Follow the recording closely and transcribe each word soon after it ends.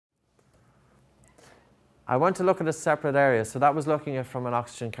I want to look at a separate area. So that was looking at from an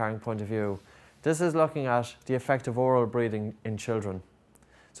oxygen carrying point of view. This is looking at the effect of oral breathing in children.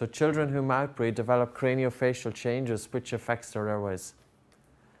 So children who mouth breathe develop craniofacial changes which affects their airways.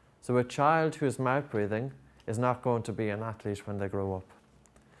 So a child who is mouth breathing is not going to be an athlete when they grow up.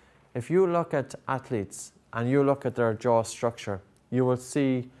 If you look at athletes and you look at their jaw structure, you will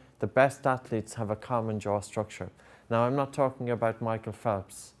see the best athletes have a common jaw structure. Now, I'm not talking about Michael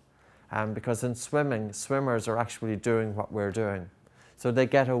Phelps, because in swimming, swimmers are actually doing what we're doing. So they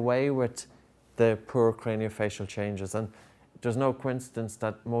get away with the poor craniofacial changes. And there's no coincidence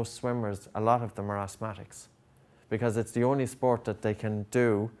that most swimmers, a lot of them are asthmatics, because it's the only sport that they can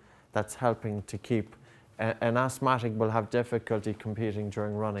do that's helping to keep. An asthmatic will have difficulty competing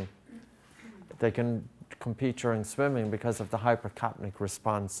during running. They can compete during swimming because of the hypercapnic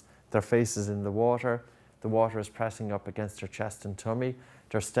response. Their face is in the water is pressing up against their chest and tummy,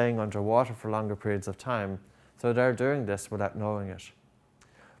 they're staying underwater for longer periods of time, so they're doing this without knowing it.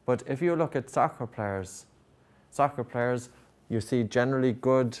 But if you look at soccer players, you see generally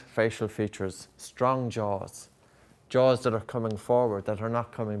good facial features, strong jaws that are coming forward, that are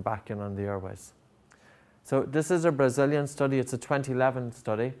not coming back in on the airways. So this is a Brazilian study, it's a 2011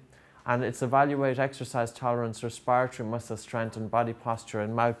 study, and it's evaluate exercise tolerance, respiratory muscle strength and body posture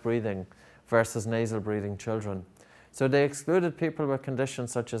in mouth breathing versus nasal breathing children. So they excluded people with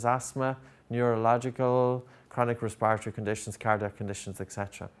conditions such as asthma, neurological, chronic respiratory conditions, cardiac conditions,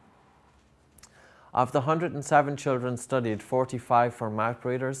 etc. Of the 107 children studied, 45 were mouth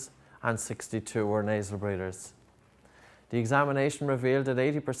breathers and 62 were nasal breathers. The examination revealed that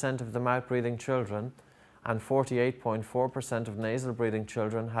 80% of the mouth breathing children and 48.4% of nasal breathing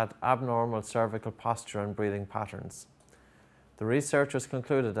children had abnormal cervical posture and breathing patterns. The researchers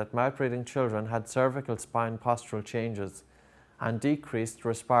concluded that mouth breathing children had cervical spine postural changes and decreased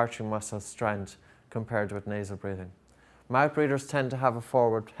respiratory muscle strength compared with nasal breathing. Mouth breathers tend to have a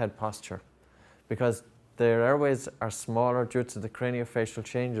forward head posture because their airways are smaller due to the craniofacial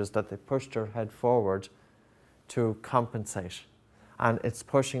changes that they push their head forward to compensate. And it's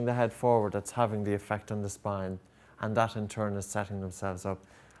pushing the head forward that's having the effect on the spine, and that in turn is setting themselves up.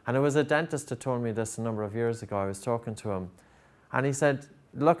 And it was a dentist that told me this a number of years ago. I was talking to him, and he said,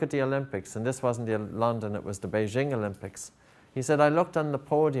 look at the Olympics, and this wasn't the London, it was the Beijing Olympics. He said, I looked on the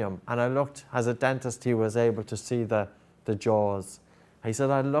podium, and I looked, as a dentist, he was able to see the jaws. He said,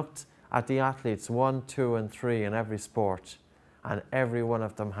 I looked at the athletes 1, 2, and 3 in every sport, and every one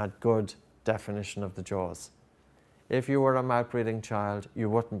of them had good definition of the jaws. If you were a mouth-breathing child, you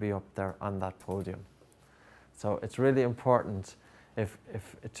wouldn't be up there on that podium. So it's really important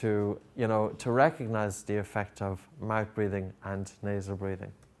to recognize the effect of mouth breathing and nasal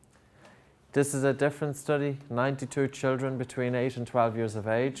breathing. This is a different study, 92 children between 8 and 12 years of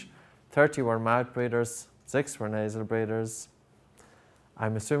age. 30 were mouth breathers, 6 were nasal breathers.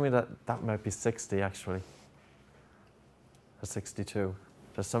 I'm assuming that might be 60 actually, or 62.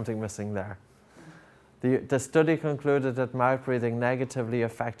 There's something missing there. The study concluded that mouth breathing negatively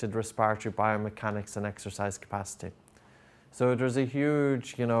affected respiratory biomechanics and exercise capacity. So there's a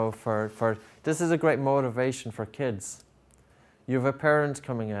huge, this is a great motivation for kids. You have a parent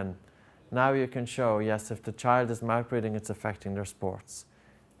coming in. Now you can show, yes, if the child is mouth breathing, it's affecting their sports.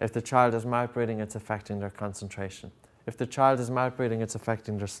 If the child is mouth breathing, it's affecting their concentration. If the child is mouth breathing, it's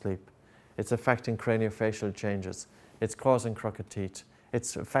affecting their sleep. It's affecting craniofacial changes. It's causing crooked teeth.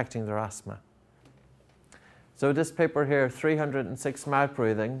 It's affecting their asthma. So this paper here, 306 mouth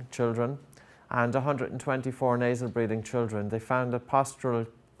breathing children and 124 nasal breathing children, they found that postural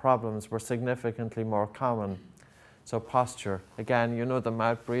problems were significantly more common. So posture, again, you know the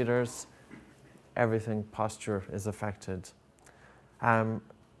mouth breathers, everything posture is affected.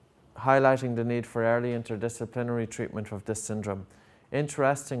 Highlighting the need for early interdisciplinary treatment of this syndrome.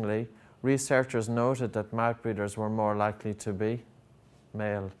 Interestingly, researchers noted that mouth breathers were more likely to be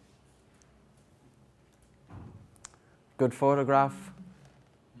male. Good photograph.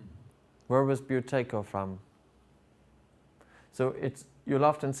 Where was Buteyko from? So you'll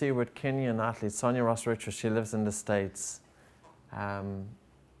often see with Kenyan athletes, Sonia Ross-Richards, she lives in the States.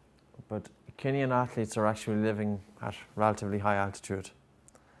 But Kenyan athletes are actually living at relatively high altitude.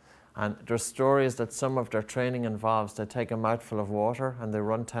 And there's stories that some of their training involves they take a mouthful of water and they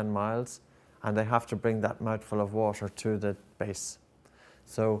run 10 miles and they have to bring that mouthful of water to the base.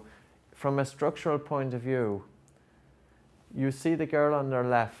 So from a structural point of view, you see the girl on their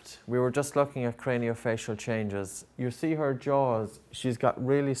left, we were just looking at craniofacial changes. You see her jaws, she's got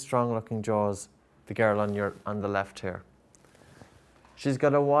really strong looking jaws, the girl on the left here. She's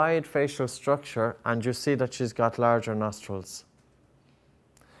got a wide facial structure and you see that she's got larger nostrils.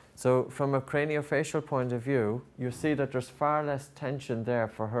 So from a craniofacial point of view, you see that there's far less tension there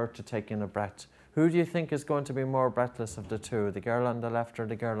for her to take in a breath. Who do you think is going to be more breathless of the two, the girl on the left or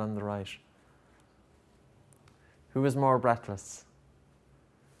the girl on the right? Who is more breathless?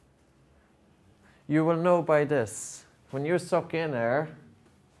 You will know by this. When you suck in air,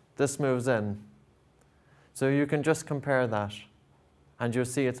 this moves in. So you can just compare that. And you'll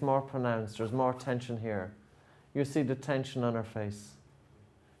see it's more pronounced. There's more tension here. You see the tension on her face.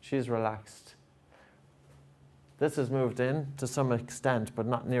 She's relaxed. This has moved in to some extent, but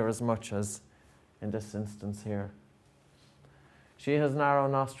not near as much as in this instance here. She has narrow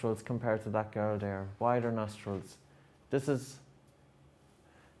nostrils compared to that girl there, wider nostrils. This is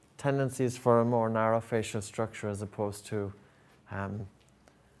tendencies for a more narrow facial structure as opposed to the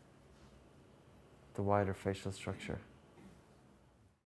wider facial structure.